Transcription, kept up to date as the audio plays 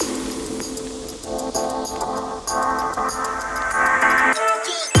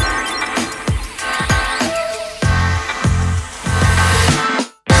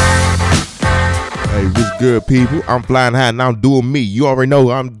good, people? I'm flying high and I'm doing me. You already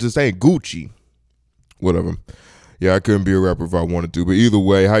know I'm just saying Gucci. Whatever. Yeah, I couldn't be a rapper if I wanted to. But either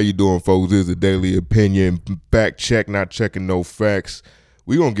way, how you doing, folks? This is a daily opinion. Fact check, not checking no facts.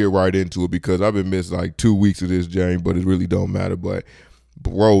 We gonna get right into it because I've been missing like 2 weeks of this jank, but it really don't matter. But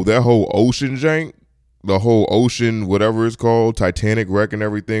bro, that whole ocean jank, the whole ocean, whatever it's called, Titanic wreck and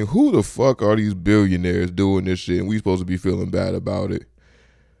everything. Who the fuck are these billionaires doing this shit? And we supposed to be feeling bad about it.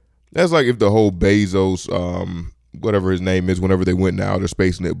 That's like if the whole Bezos, whatever his name is, whenever they went into outer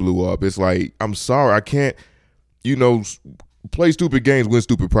space and it blew up. It's like, I'm sorry, I can't, play stupid games, win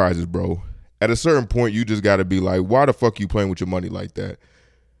stupid prizes, bro. At a certain point, you just got to be like, why the fuck you playing with your money like that?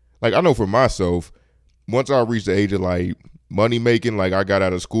 Like, I know for myself, once I reached the age of like money making, like I got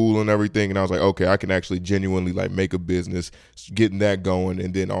out of school and everything, and I was like, okay, I can actually genuinely like make a business, getting that going,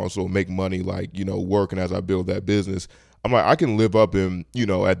 and then also make money, like, working as I build that business. I'm like, I can live up and,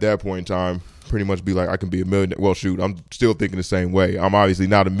 at that point in time, pretty much be like, I can be a millionaire. Well, shoot, I'm still thinking the same way. I'm obviously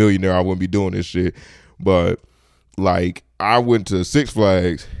not a millionaire. I wouldn't be doing this shit. But, like, I went to Six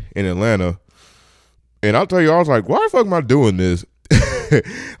Flags in Atlanta, and I'll tell you, I was like, why the fuck am I doing this?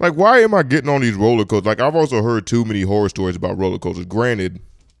 Like, why am I getting on these roller coasters? Like, I've also heard too many horror stories about roller coasters. Granted,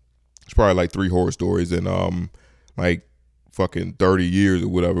 it's probably like 3 horror stories in, like, fucking 30 years or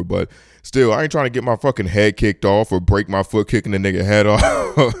whatever, but still, I ain't trying to get my fucking head kicked off or break my foot kicking the nigga head off.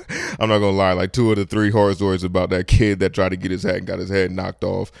 I'm not gonna lie, like 2 of the 3 horror stories about that kid that tried to get his head and got his head knocked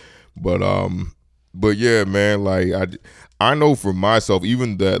off. But yeah, man, like I know for myself,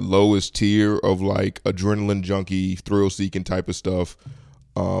 even that lowest tier of like adrenaline junkie, thrill seeking type of stuff,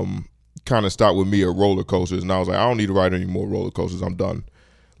 kind of stopped with me at roller coasters, and I was like, I don't need to ride any more roller coasters. I'm done.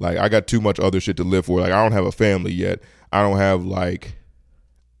 Like, I got too much other shit to live for. Like, I don't have a family yet. I don't have, like,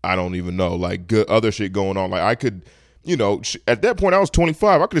 I don't even know, like, good other shit going on. Like, I could, at that point, I was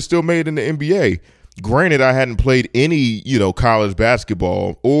 25. I could have still made it in the NBA. Granted, I hadn't played any, college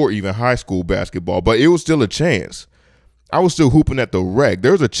basketball or even high school basketball, but it was still a chance. I was still hooping at the rec.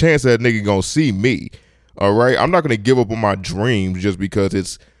 There's a chance that nigga gonna see me, all right? I'm not going to give up on my dreams just because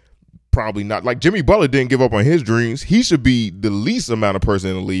it's probably not. Like, Jimmy Butler didn't give up on his dreams. He should be the least amount of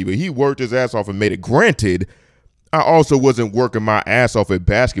person in the league, but he worked his ass off and made it. Granted, I also wasn't working my ass off at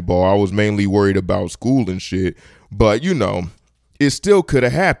basketball. I was mainly worried about school and shit. But, it still could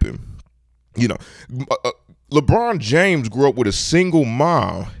have happened. LeBron James grew up with a single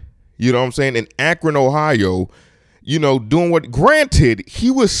mom, you know what I'm saying, in Akron, Ohio, doing what, granted, he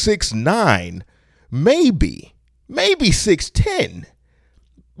was 6'9", maybe 6'10".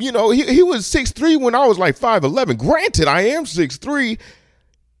 He was 6'3" when I was like 5'11". Granted, I am 6'3".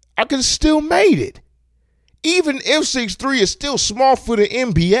 I could have still made it. Even if 6'3" is still small for the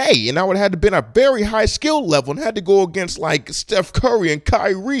NBA, and I would have had to been a very high skill level and had to go against like Steph Curry and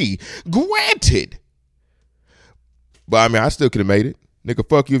Kyrie. Granted. But I mean, I still could have made it. Nigga,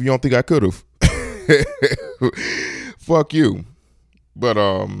 fuck you if you don't think I could have. Fuck you. But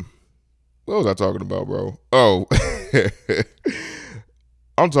what was I talking about, bro? Oh.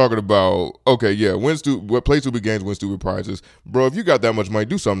 I'm talking about, okay, yeah, play stupid games, win stupid prizes. Bro, if you got that much money,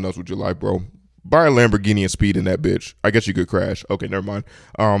 do something else with your life, bro. Buy a Lamborghini and speed in that bitch. I guess you could crash. Okay, never mind.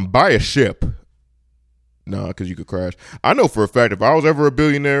 Buy a ship. Nah, because you could crash. I know for a fact if I was ever a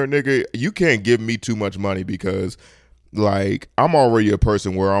billionaire, nigga, you can't give me too much money because, like, I'm already a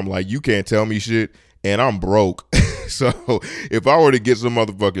person where I'm like, you can't tell me shit, and I'm broke. So if I were to get some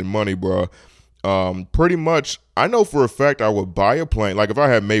motherfucking money, bro, pretty much, I know for a fact I would buy a plane. Like, if I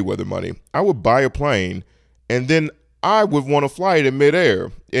had Mayweather money, I would buy a plane, and then I would want to fly it in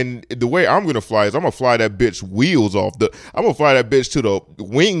midair. And the way I'm going to fly is I'm going to fly that bitch wheels off. I'm going to fly that bitch to the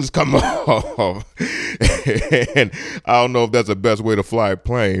wings come off. And I don't know if that's the best way to fly a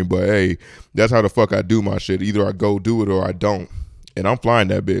plane, but hey, that's how the fuck I do my shit. Either I go do it or I don't. And I'm flying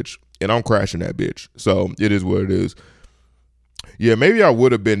that bitch. And I'm crashing that bitch. So it is what it is. Yeah, maybe I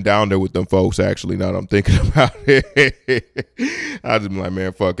would have been down there with them folks, actually, now that I'm thinking about it. I just be like,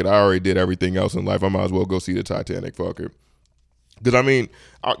 man, fuck it. I already did everything else in life. I might as well go see the Titanic, fuck it. Because, I mean,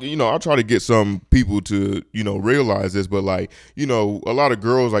 I'll try to get some people to, realize this, but, like, a lot of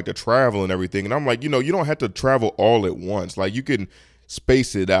girls like to travel and everything. And I'm like, you don't have to travel all at once. Like, you can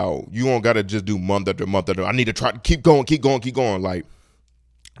space it out. You don't got to just do month after month. I need to try to keep going. Like,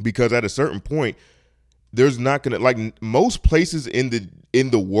 because at a certain point, there's not gonna, like, most places in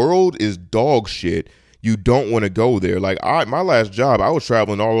the world is dog shit. You don't want to go there. Like, my last job, I was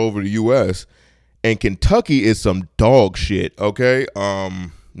traveling all over the U.S. and Kentucky is some dog shit. Okay,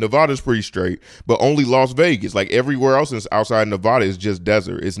 Nevada's pretty straight, but only Las Vegas. Like, everywhere else outside Nevada is just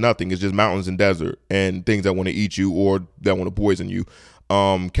desert. It's nothing. It's just mountains and desert and things that want to eat you or that want to poison you.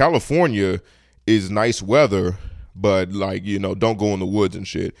 California is nice weather, but like, don't go in the woods and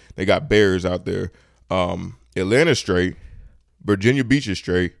shit. They got bears out there. Atlanta's straight, Virginia Beach is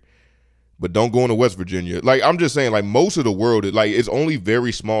straight, but don't go into West Virginia. Like, I'm just saying, like, most of the world, like, it's only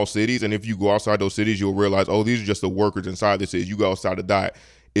very small cities, and if you go outside those cities, you'll realize, oh, these are just the workers inside the cities. You go outside to die,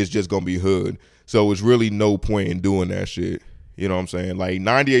 it's just gonna be hood. So it's really no point in doing that shit. You know what I'm saying? Like,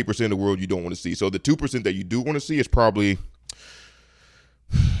 98% of the world you don't want to see. So the 2% that you do want to see is probably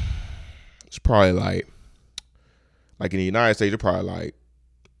like in the United States, it's probably like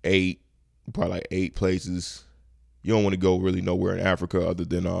eight places. You don't want to go really nowhere in Africa other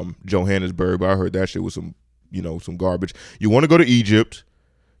than Johannesburg, but I heard that shit was some garbage. You want to go to Egypt.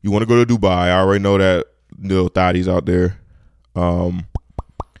 You want to go to Dubai. I already know that little thotties out there.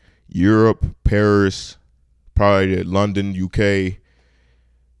 Europe, Paris, probably London, UK.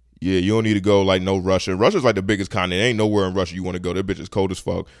 Yeah, you don't need to go like no Russia. Russia's like the biggest continent. Ain't nowhere in Russia you want to go. That bitch is cold as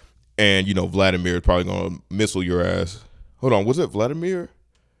fuck. And, Vladimir is probably going to missile your ass. Hold on, was it Vladimir?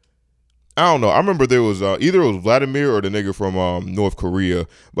 I don't know. I remember there was either it was Vladimir or the nigga from North Korea.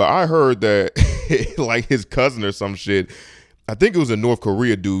 But I heard that like his cousin or some shit, I think it was a North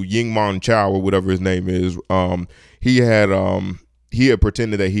Korea dude, Ying Man Chow or whatever his name is. He had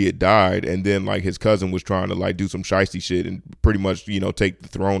pretended that he had died, and then like his cousin was trying to like do some shiesty shit and pretty much take the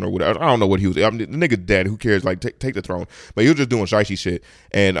throne or whatever. I don't know what he was. I mean, the nigga's dead. Who cares? Like take the throne. But he was just doing shiesty shit,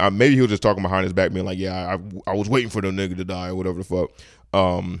 and maybe he was just talking behind his back, being like, yeah, I was waiting for the nigga to die or whatever the fuck.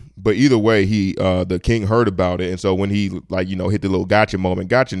 But either way, the king heard about it, and so when he like hit the little gotcha moment,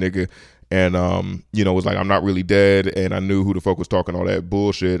 gotcha nigga. And, was like, I'm not really dead. And I knew who the fuck was talking all that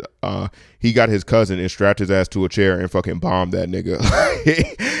bullshit. He got his cousin and strapped his ass to a chair and fucking bombed that nigga.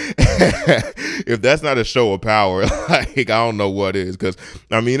 If that's not a show of power, like, I don't know what is. Because,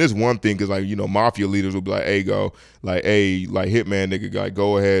 I mean, it's one thing because, like, mafia leaders will be like, hey, hitman nigga, like,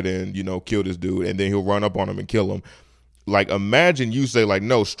 go ahead and, kill this dude. And then he'll run up on him and kill him. Like, imagine you say, like,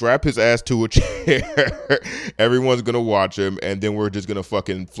 no, strap his ass to a chair. Everyone's going to watch him, and then we're just going to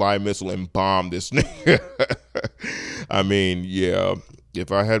fucking fly a missile and bomb this nigga. I mean, yeah,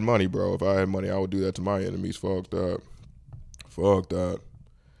 if I had money, bro, I would do that to my enemies. Fuck that.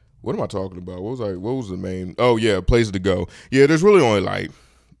 What am I talking about? What was the main? Oh, yeah, places to go. Yeah, there's really only, like,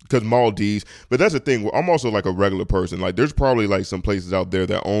 because Maldives, but that's the thing. I'm also like a regular person. Like, there's probably like some places out there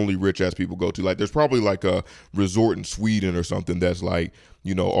that only rich ass people go to. Like, there's probably like a resort in Sweden or something that's like,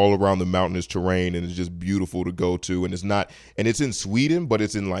 all around the mountainous terrain, and it's just beautiful to go to. And it's in Sweden, but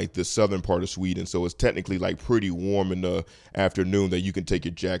it's in like the southern part of Sweden, so it's technically like pretty warm in the afternoon that you can take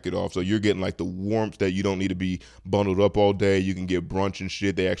your jacket off. So you're getting like the warmth that you don't need to be bundled up all day. You can get brunch and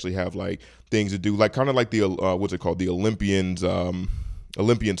shit. They actually have like things to do, like kind of like the what's it called, the Olympian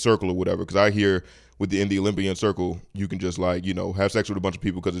Circle or whatever, because I hear in the Olympian Circle, you can just like, have sex with a bunch of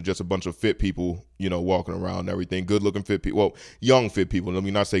people because it's just a bunch of fit people, walking around and everything. Good looking fit people, well, young fit people. Let me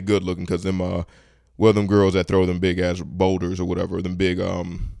not say good looking, because them girls that throw them big ass boulders or whatever, them big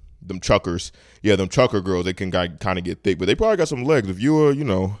them chuckers, yeah, them chucker girls, they can kind of get thick, but they probably got some legs. If you're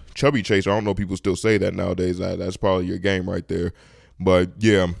chubby chaser, I don't know if people still say that nowadays. That's probably your game right there. But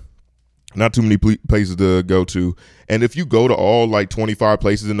yeah. Not too many places to go to. And if you go to all like 25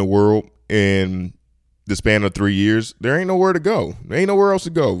 places in the world in the span of 3 years, there ain't nowhere to go. There ain't nowhere else to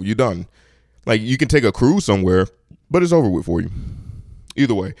go. You're done. Like, you can take a cruise somewhere, but it's over with for you.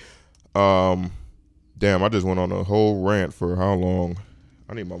 Either way. Damn, I just went on a whole rant for how long?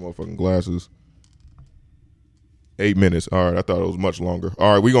 I need my motherfucking glasses. 8 minutes. All right, I thought it was much longer.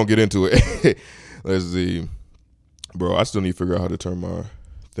 All right, we're going to get into it. Let's see. Bro, I still need to figure out how to turn my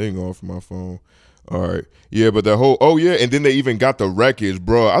thing off my phone. All right. Yeah, but the whole, and then they even got the wreckage,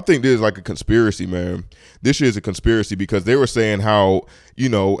 bro. I think this is like a conspiracy, man. This shit is a conspiracy because they were saying how,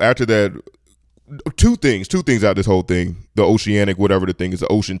 after that, two things out of this whole thing. The oceanic, whatever the thing is, the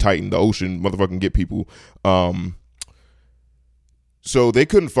ocean titan, the ocean motherfucking get people. So they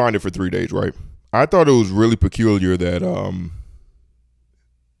couldn't find it for 3 days, right? I thought it was really peculiar that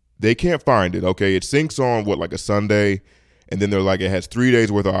they can't find it, okay? It sinks on, like a Sunday, and then they're like, it has 3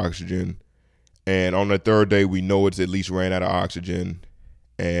 days worth of oxygen. And on the third day, we know it's at least ran out of oxygen.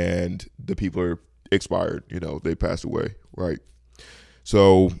 And the people are expired. They passed away, right?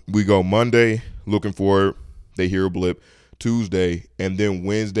 So we go Monday looking for it. They hear a blip. Tuesday. And then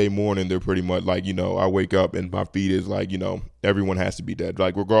Wednesday morning, they're pretty much like, I wake up and my feed is like, everyone has to be dead.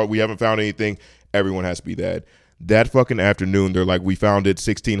 Like, we haven't found anything. Everyone has to be dead. That fucking afternoon, they're like, we found it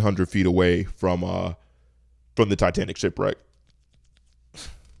 1,600 feet away from the Titanic shipwreck.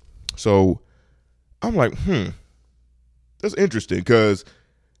 So I'm like, that's interesting, because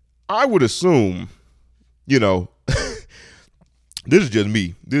I would assume, this is just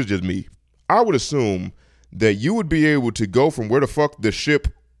me. I would assume that you would be able to go from where the fuck the ship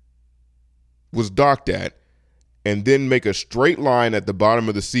was docked at and then make a straight line at the bottom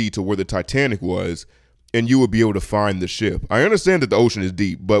of the sea to where the Titanic was, and you would be able to find the ship. I understand that the ocean is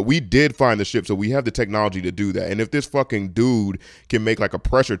deep, but we did find the ship, so we have the technology to do that. And if this fucking dude can make like a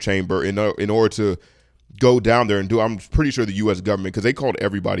pressure chamber in order to go down there and do, I'm pretty sure the U.S. government, because they called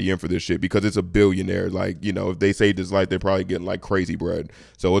everybody in for this shit because it's a billionaire. Like, you know, if they saved his life, they're probably getting like crazy bread.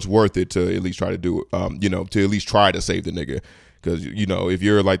 So it's worth it to at least try to do it, you know, to at least try to save the nigga. Because, you know, if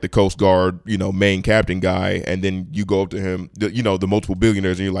you're like the Coast Guard, you know, main captain guy, and then you go up to him, you know, the multiple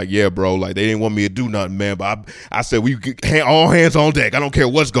billionaires, and you're like, yeah, bro, like they didn't want me to do nothing, man. But I said, all hands on deck. I don't care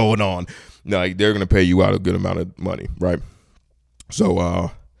what's going on. No, like, they're going to pay you out a good amount of money, right?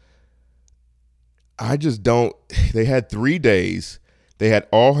 So I just don't, they had 3 days. They had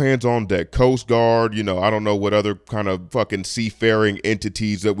all hands on deck, Coast Guard, you know, I don't know what other kind of fucking seafaring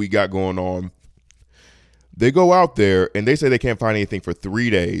entities that we got going on. They go out there and they say they can't find anything for 3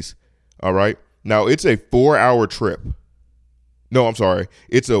 days. All right. Now it's a 4-hour trip. No, I'm sorry.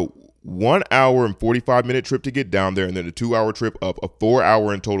 It's a 1 hour and 45-minute trip to get down there, and then a 2-hour trip up, a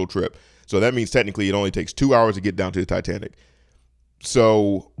 4-hour in total trip. So that means technically it only takes 2 hours to get down to the Titanic.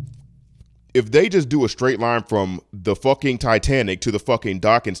 So if they just do a straight line from the fucking Titanic to the fucking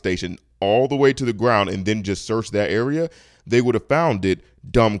docking station all the way to the ground and then just search that area, they would have found it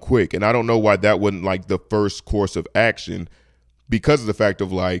dumb quick. And I don't know why that wasn't like the first course of action, because of the fact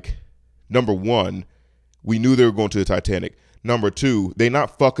of like, number one, we knew they were going to the Titanic. Number two, they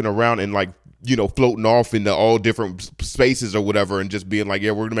not fucking around and like, you know, floating off into all different spaces or whatever and just being like,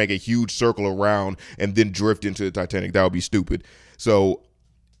 yeah, we're going to make a huge circle around and then drift into the Titanic. That would be stupid. So,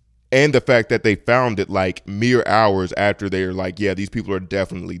 and the fact that they found it like mere hours after they're like, yeah, these people are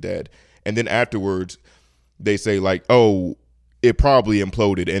definitely dead. And then afterwards, they say like, oh, it probably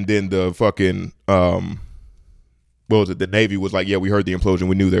imploded. And then the fucking, what was it? The Navy was like, yeah, we heard the implosion.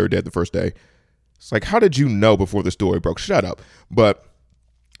 We knew they were dead the first day. It's like, how did you know before the story broke? Shut up. But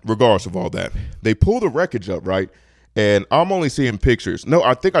regardless of all that, they pull the wreckage up, right? And I'm only seeing pictures. No,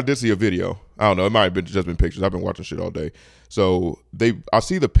 I think I did see a video. I don't know. It might have been just been pictures. I've been watching shit all day. So I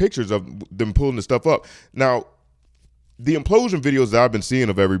see the pictures of them pulling the stuff up. Now, the implosion videos that I've been seeing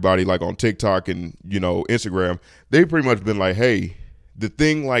of everybody like on TikTok and, you know, Instagram, they've pretty much been like, hey, the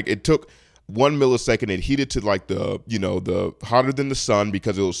thing, like it took 1 millisecond, it heated to like the, you know, the hotter than the sun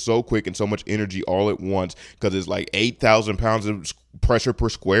because it was so quick and so much energy all at once, because it's like 8,000 pounds of pressure per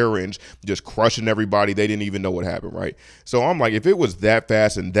square inch, just crushing everybody. They didn't even know what happened, right? So I'm like, if it was that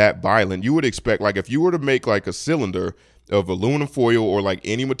fast and that violent, you would expect, like if you were to make like a cylinder of aluminum foil or like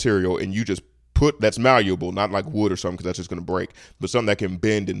any material and you just that's malleable, not like wood or something, because that's just going to break, but something that can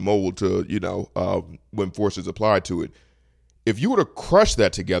bend and mold to, you know, when force is applied to it. If you were to crush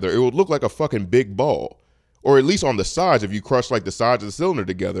that together, it would look like a fucking big ball. Or at least on the sides, if you crush like the sides of the cylinder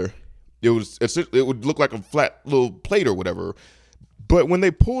together, it would look like a flat little plate or whatever. But when they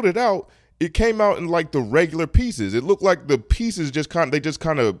pulled it out, it came out in like the regular pieces. It looked like the pieces just kind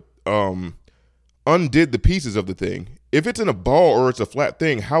of undid the pieces of the thing. If it's in a ball or it's a flat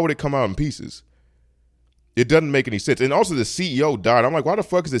thing, how would it come out in pieces? It doesn't make any sense. And also the CEO died. I'm like, why the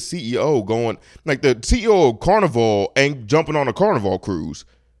fuck is the CEO going, like the CEO of Carnival ain't jumping on a Carnival cruise?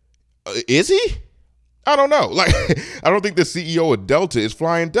 Is he? I don't know. Like, I don't think the CEO of Delta is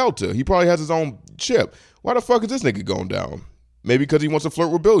flying Delta. He probably has his own ship. Why the fuck is this nigga going down? Maybe because he wants to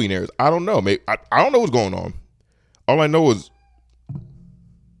flirt with billionaires. I don't know. Maybe I don't know what's going on. All I know is,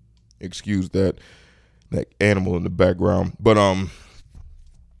 excuse that animal in the background. But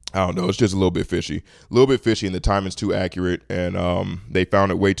I don't know. It's just a little bit fishy. And the timing's too accurate. And they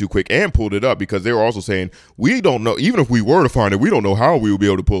found it way too quick and pulled it up, because they were also saying, we don't know, even if we were to find it, we don't know how we will be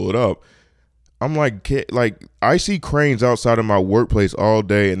able to pull it up. I'm like I see cranes outside of my workplace all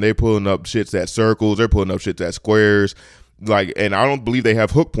day, and they're pulling up shits at circles. They're pulling up shits at squares. Like, and I don't believe they have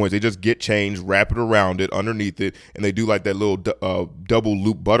hook points. They just get chains, wrap it around it, underneath it, and they do like that little double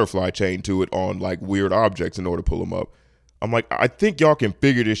loop butterfly chain to it on like weird objects in order to pull them up. I'm like, I think y'all can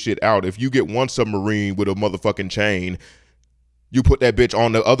figure this shit out. If you get one submarine with a motherfucking chain, you put that bitch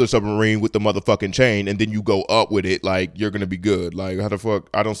on the other submarine with the motherfucking chain, and then you go up with it, like, you're going to be good. Like, how the fuck?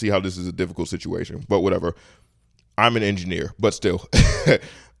 I don't see how this is a difficult situation, but whatever. I'm an engineer, but still.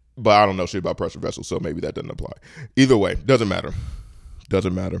 But I don't know shit about pressure vessels, so maybe that doesn't apply. Either way, doesn't matter.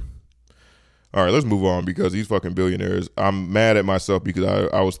 All right, let's move on, because these fucking billionaires, I'm mad at myself because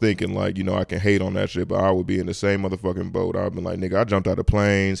I was thinking, like, you know, I can hate on that shit, but I would be in the same motherfucking boat. I've been like, nigga, I jumped out of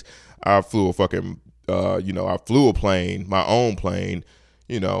planes. I flew a fucking, I flew a plane, my own plane,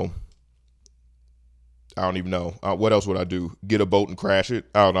 you know. I don't even know. What else would I do? Get a boat and crash it?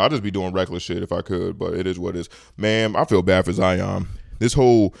 I don't know. I'd just be doing reckless shit if I could, but it is what it is. Man, I feel bad for Zion. This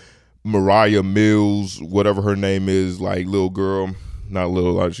whole Moriah Mills, whatever her name is, like little girl, not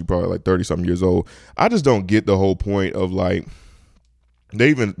little, like she probably like 30-something years old. I just don't get the whole point of like,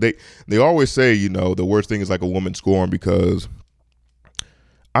 they always say, you know, the worst thing is like a woman scorned, because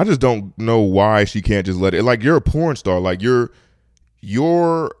I just don't know why she can't just let it. Like, you're a porn star. Like, you're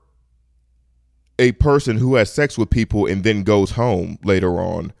a person who has sex with people and then goes home later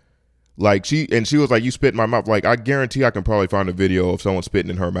on. Like, she was like, you spit in my mouth. Like, I guarantee I can probably find a video of someone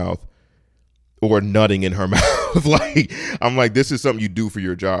spitting in her mouth or nutting in her mouth. Like, I'm like, this is something you do for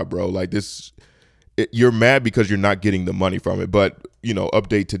your job, bro. Like, you're mad because you're not getting the money from it. But, you know,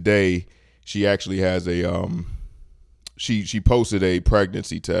 update today, she actually has a she posted a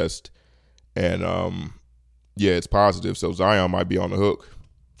pregnancy test, and yeah, it's positive. So Zion might be on the hook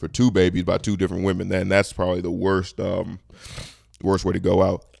for 2 babies by 2 different women. Then that's probably the worst way to go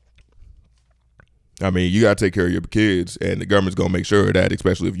out. I mean, you gotta take care of your kids, and the government's gonna make sure of that,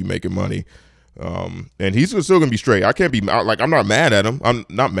 especially if you're making money. And he's still gonna be straight. I can't be like, I'm not mad at him. I'm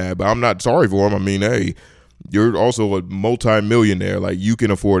not mad, but I'm not sorry for him. I mean, hey, you're also a multi-millionaire. Like, you can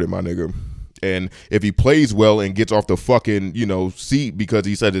afford it, my nigga. And if he plays well and gets off the fucking, you know, seat because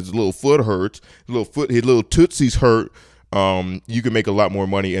he said his little foot hurts, his little tootsies hurt, you can make a lot more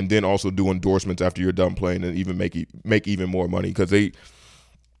money, and then also do endorsements after you're done playing and even make even more money, because they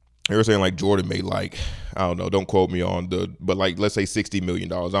were saying like Jordan made like, I don't know, don't quote me on but like, let's say $60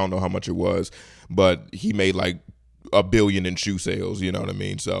 million. I don't know how much it was, but he made like $1 billion in shoe sales. You know what I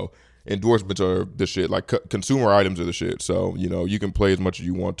mean? So endorsements are the shit. Like, consumer items are the shit. So, you know, you can play as much as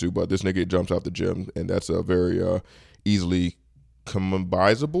you want to, but this nigga jumps out the gym, and that's a very easily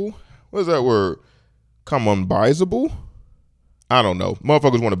combinable. What is that word? Combinable? I don't know.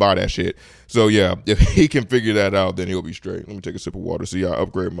 Motherfuckers want to buy that shit. So, yeah, if he can figure that out, then he'll be straight. Let me take a sip of water. See, I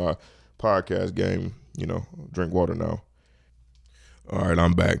upgrade my podcast game. You know, drink water now. All right,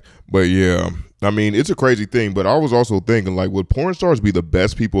 I'm back. But, yeah, I mean, it's a crazy thing. But I was also thinking, like, would porn stars be the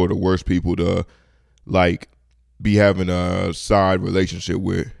best people or the worst people to, like, be having a side relationship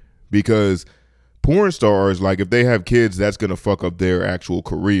with? Because porn stars, like, if they have kids, that's going to fuck up their actual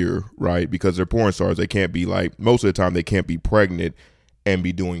career, right? Because they're porn stars. They can't be, like, most of the time they can't be pregnant and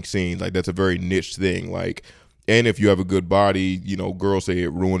be doing scenes. Like, that's a very niche thing. Like, and if you have a good body, you know, girls say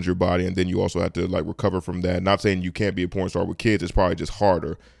it ruins your body, and then you also have to, like, recover from that. Not saying you can't be a porn star with kids. It's probably just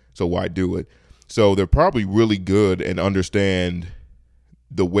harder. So why do it? So they're probably really good and understand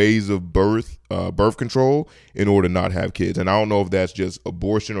the ways of birth control in order to not have kids. And I don't know if that's just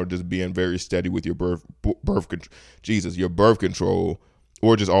abortion or just being very steady with your birth control,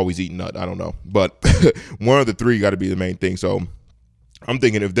 or just always eating nut. I don't know. But one of the three got to be the main thing. So I'm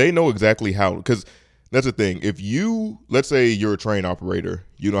thinking, if they know exactly how, because that's the thing. If you, let's say you're a train operator,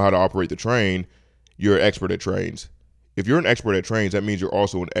 you know how to operate the train, you're an expert at trains. If you're an expert at trains, that means you're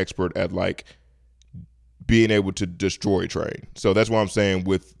also an expert at, like, being able to destroy a train. So that's what I'm saying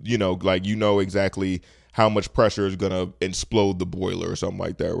with, you know, like, you know exactly how much pressure is going to explode the boiler or something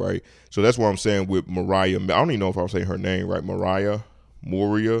like that, right? So that's what I'm saying with Moriah. I don't even know if I'm saying her name right. Moriah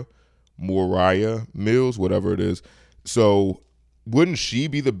Mills, whatever it is. So wouldn't she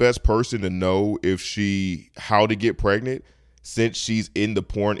be the best person to know how to get pregnant, since she's in the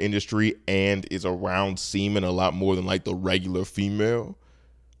porn industry and is around semen a lot more than, like, the regular female,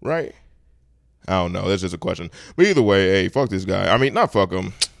 right? I don't know. That's just a question. But either way, hey, fuck this guy. I mean, not fuck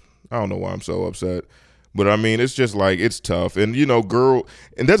him. I don't know why I'm so upset. But, I mean, it's just, like, it's tough. And, you know,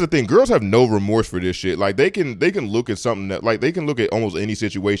 and that's the thing. Girls have no remorse for this shit. Like, they can look at something that, like, they can look at almost any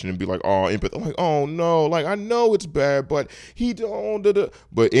situation and be like, oh, empathy. I'm like, oh, no. Like, I know it's bad, but he don't.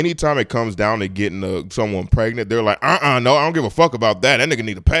 But anytime it comes down to getting someone pregnant, they're like, no, I don't give a fuck about that. That nigga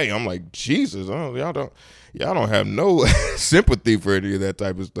need to pay. I'm like, Jesus, y'all don't have no sympathy for any of that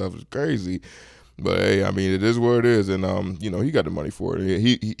type of stuff. It's crazy. But hey, I mean, it is what it is, and you know, he got the money for it.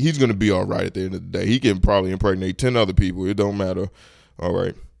 He's gonna be all right at the end of the day. He can probably impregnate 10 other people. It don't matter. All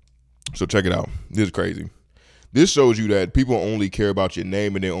right, so check it out. This is crazy. This shows you that people only care about your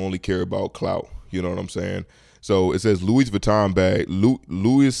name and they only care about clout. You know what I'm saying? So it says Louis Vuitton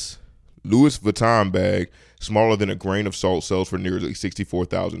bag, smaller than a grain of salt, sells for nearly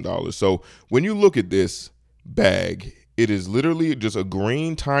 $64,000. So when you look at this bag, it is literally just a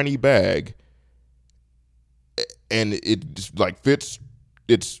green tiny bag. And it just, like, fits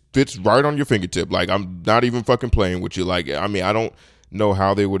right on your fingertip. Like, I'm not even fucking playing with you. Like, I mean, I don't know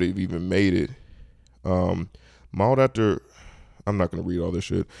how they would have even made it. Modeled after, I'm not gonna read all this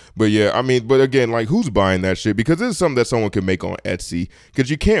shit. But yeah, I mean, but again, like, who's buying that shit? Because this is something that someone can make on Etsy.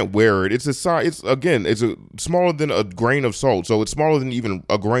 Because you can't wear it. It's a size. It's smaller than a grain of salt. So it's smaller than even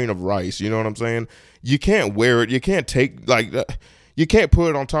a grain of rice. You know what I'm saying? You can't wear it. You can't take you can't put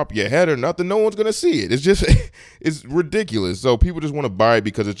it on top of your head or nothing. No one's gonna see it. It's just it's ridiculous. So people just want to buy it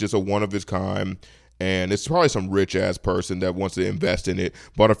because it's just a one of its kind. And it's probably some rich ass person that wants to invest in it.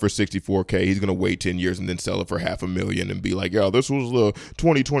 Bought it for $64K. He's gonna wait 10 years and then sell it for $500,000 and be like, "Yo, this was the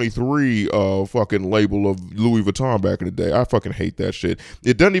 2023 fucking label of Louis Vuitton back in the day." I fucking hate that shit.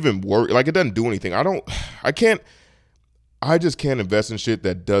 It doesn't even work. Like, it doesn't do anything. I just can't invest in shit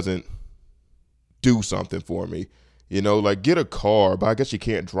that doesn't do something for me. You know, like, get a car, but I guess you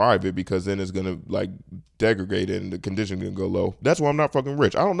can't drive it because then it's going to, like, degrade and the condition can go low. That's why I'm not fucking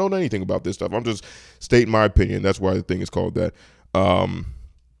rich. I don't know anything about this stuff. I'm just stating my opinion. That's why the thing is called that.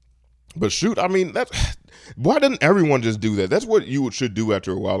 But shoot, I mean, why doesn't everyone just do that? That's what you should do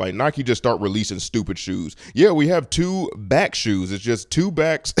after a while. Like, Nike just start releasing stupid shoes. Yeah, we have two back shoes. It's just two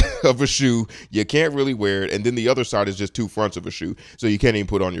backs of a shoe. You can't really wear it. And then the other side is just two fronts of a shoe. So you can't even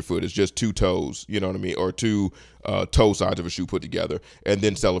put on your foot. It's just two toes, you know what I mean? Or two toe sides of a shoe put together. And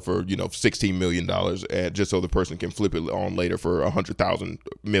then sell it for, $16 million. And just so the person can flip it on later for $100,000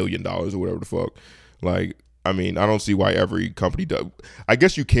 million or whatever the fuck. Like, I mean, I don't see why every company does. I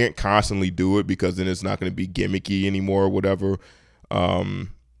guess you can't constantly do it because then it's not going to be gimmicky anymore or whatever.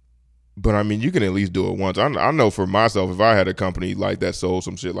 But I mean, you can at least do it once. I know for myself, if I had a company like that sold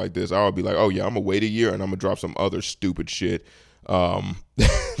some shit like this, I would be like, oh yeah, I'm gonna wait a year and I'm gonna drop some other stupid shit that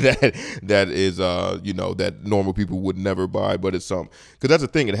is that normal people would never buy, but it's something. Because that's the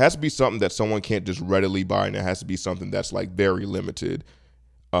thing, it has to be something that someone can't just readily buy, and it has to be something that's like very limited.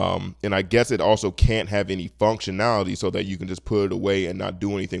 And I guess it also can't have any functionality so that you can just put it away and not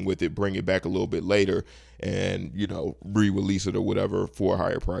do anything with it, bring it back a little bit later and, re-release it or whatever for a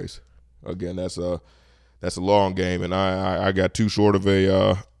higher price. Again, that's a long game, and I got too short of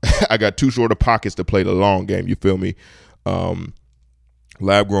I got too short of pockets to play the long game. You feel me?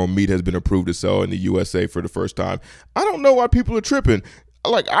 Lab-grown meat has been approved to sell in the USA for the first time. I don't know why people are tripping.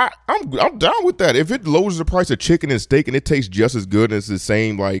 Like, I'm down with that. If it lowers the price of chicken and steak and it tastes just as good and it's the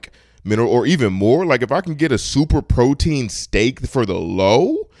same, like, mineral or even more, like, if I can get a super protein steak for the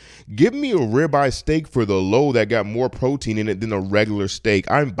low, give me a ribeye steak for the low that got more protein in it than a regular steak.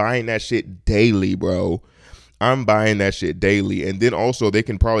 I'm buying that shit daily, bro. I'm buying that shit daily. And then also they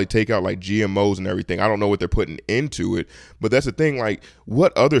can probably take out like GMOs and everything. I don't know what they're putting into it, but that's the thing. Like,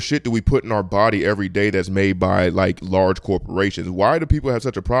 what other shit do we put in our body every day that's made by like large corporations? Why do people have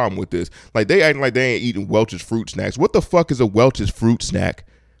such a problem with this? Like, they acting like they ain't eating Welch's fruit snacks. What the fuck is a Welch's fruit snack?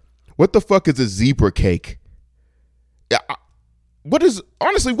 What the fuck is a zebra cake? What is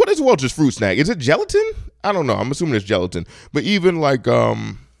Welch's fruit snack? Is it gelatin? I don't know. I'm assuming it's gelatin. But even like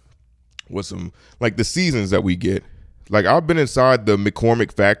with some like the seasons that we get, like, I've been inside the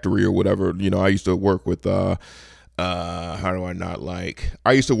McCormick factory or whatever. I used to work with I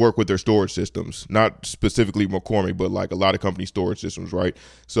used to work with their storage systems, not specifically McCormick, but like a lot of company storage systems, right?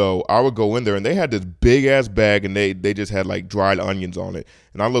 So I would go in there and they had this big ass bag and they just had like dried onions on it,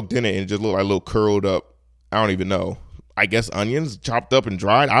 and I looked in it and it just looked like a little curled up, I don't even know, I guess onions chopped up and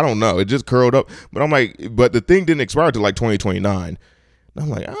dried. I don't know. It just curled up. But I'm like, but the thing didn't expire till like 2029. I'm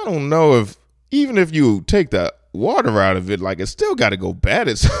like, I don't know if, even if you take the water out of it, like, it's still got to go bad.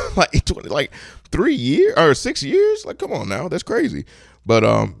 It's like 3 years or 6 years. Like, come on now. That's crazy. But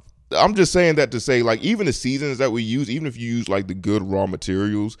I'm just saying that to say, like, even the seasons that we use, even if you use like the good raw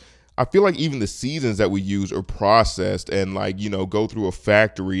materials, I feel like even the seasons that we use are processed and like, go through a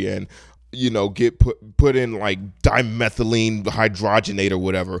factory and, get put in like dimethylene hydrogenate or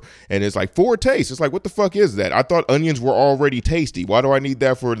whatever, and it's like for a taste. It's like, what the fuck is that? I thought onions were already tasty. Why do I need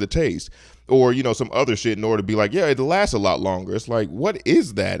that for the taste? Or some other shit in order to be like, yeah, it lasts a lot longer. It's like, what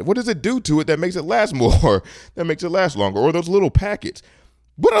is that? What does it do to it that makes it last more? That makes it last longer? Or those little packets?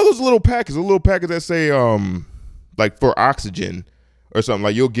 What are those little packets? The little packets that say like for oxygen or something,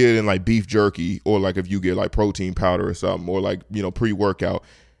 like you'll get in like beef jerky, or like if you get like protein powder or something, or like pre-workout.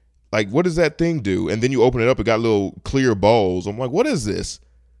 Like, what does that thing do? And then you open it up, it got little clear balls. I'm like, what is this?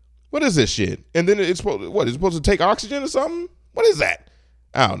 What is this shit? And then it's supposed to take oxygen or something? What is that?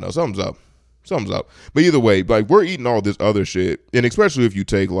 I don't know. Something's up. But either way, like, we're eating all this other shit. And especially if you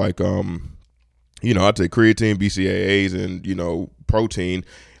take like, I take creatine, BCAAs, and, protein.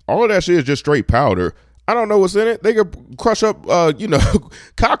 All of that shit is just straight powder. I don't know what's in it. They could crush up,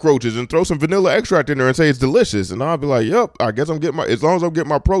 cockroaches and throw some vanilla extract in there and say it's delicious. And I'll be like, yep, I guess as long as I'm getting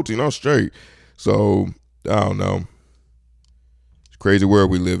my protein, I'm straight. So, I don't know. It's a crazy world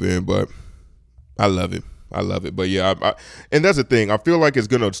we live in, but I love it. I love it. But yeah, and that's the thing. I feel like it's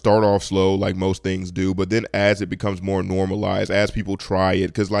going to start off slow like most things do. But then as it becomes more normalized, as people try it,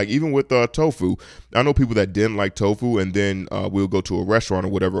 because like even with tofu, I know people that didn't like tofu, and then we'll go to a restaurant or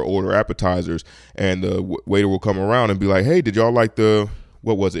whatever, order appetizers, and the waiter will come around and be like, hey, did y'all like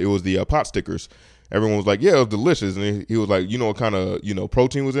what was it? It was the pot stickers. Everyone was like, yeah, it was delicious. And he was like, you know what kind of,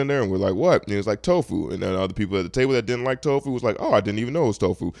 protein was in there? And we're like, what? And it was like tofu. And then other people at the table that didn't like tofu was like, oh, I didn't even know it was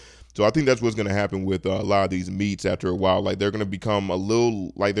tofu. So I think that's what's going to happen with a lot of these meats after a while. Like they're going to become a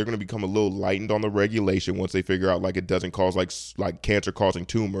little lightened on the regulation once they figure out like it doesn't cause like cancer causing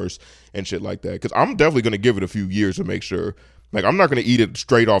tumors and shit like that. Because I'm definitely going to give it a few years to make sure. Like, I'm not going to eat it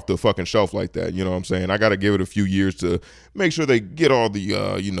straight off the fucking shelf like that. You know what I'm saying? I got to give it a few years to make sure they get all the,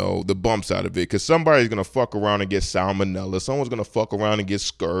 the bumps out of it. Because somebody's going to fuck around and get salmonella. Someone's going to fuck around and get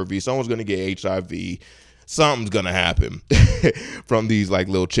scurvy. Someone's going to get HIV. Something's going to happen from these, like,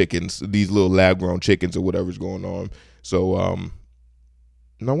 little chickens, these little lab-grown chickens or whatever's going on. So, and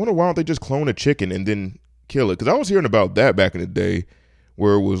I wonder why don't they just clone a chicken and then kill it? Because I was hearing about that back in the day,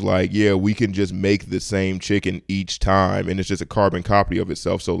 where it was like, yeah, we can just make the same chicken each time, and it's just a carbon copy of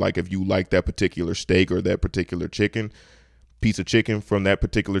itself. So like if you like that particular steak or that particular piece of chicken from that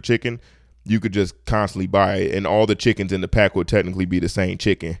particular chicken, you could just constantly buy it, and all the chickens in the pack would technically be the same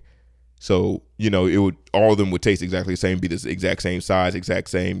chicken. So, all of them would taste exactly the same, be the exact same size, exact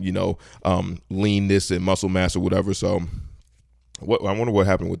same, leanness and muscle mass or whatever. So I wonder what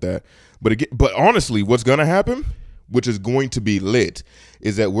happened with that. But honestly, what's going to happen, which is going to be lit,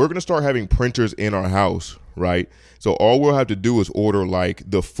 is that we're going to start having printers in our house, right? So all we'll have to do is order like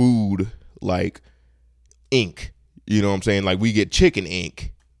the food, like ink, you know what I'm saying? Like we get chicken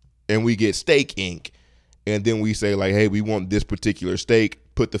ink and we get steak ink. And then we say like, hey, we want this particular steak,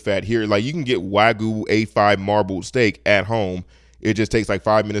 put the fat here. Like you can get Wagyu A5 marbled steak at home. It just takes like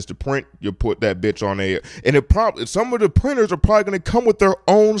 5 minutes to print. You put that bitch on there. And some of the printers are probably going to come with their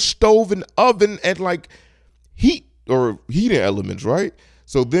own stove and oven and like heat or heating elements, right?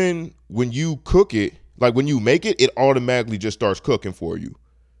 So then when you cook it, like when you make it, it automatically just starts cooking for you.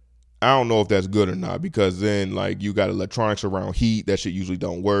 I don't know if that's good or not, because then like you got electronics around heat. That shit usually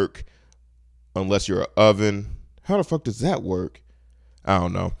don't work unless you're an oven. How the fuck does that work? I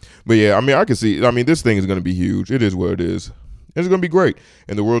don't know. But yeah, I mean, I can see, this thing is going to be huge. It is what it is. It's going to be great.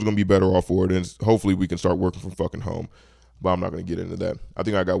 And the world's going to be better off for it. And hopefully we can start working from fucking home. But I'm not going to get into that. I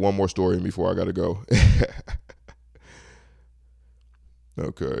think I got one more story before I got to go.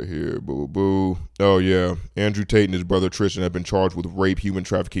 Okay, here, boo. Oh, yeah. Andrew Tate and his brother Tristan have been charged with rape, human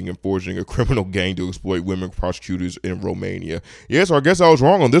trafficking, and forging a criminal gang to exploit women prosecutors in Romania. Yeah, so I guess I was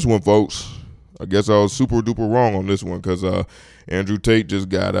wrong on this one, folks. I guess I was super duper wrong on this one, because Andrew Tate just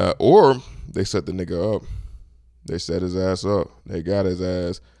got or they set the nigga up. They set his ass up. They got his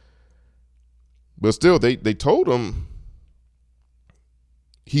ass. But still, they told him.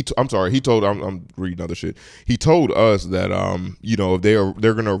 I'm reading other shit. He told us that if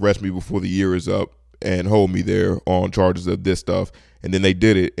they're gonna arrest me before the year is up and hold me there on charges of this stuff, and then they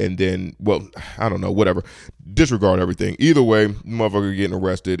did it, and then, well, I don't know, whatever. Disregard everything. Either way, motherfucker getting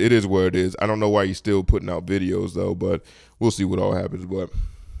arrested. It is what it is. I don't know why he's still putting out videos though, but we'll see what all happens. But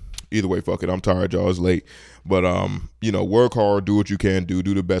either way, fuck it. I'm tired, y'all. It's late. But, work hard, do what you can do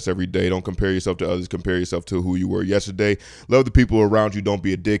the best every day. Don't compare yourself to others. Compare yourself to who you were yesterday. Love the people around you. Don't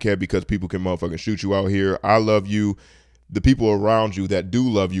be a dickhead, because people can motherfucking shoot you out here. I love you. The people around you that do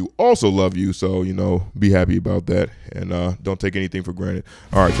love you also love you. So, be happy about that. And don't take anything for granted.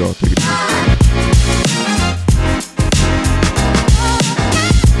 All right, y'all. Take it easy.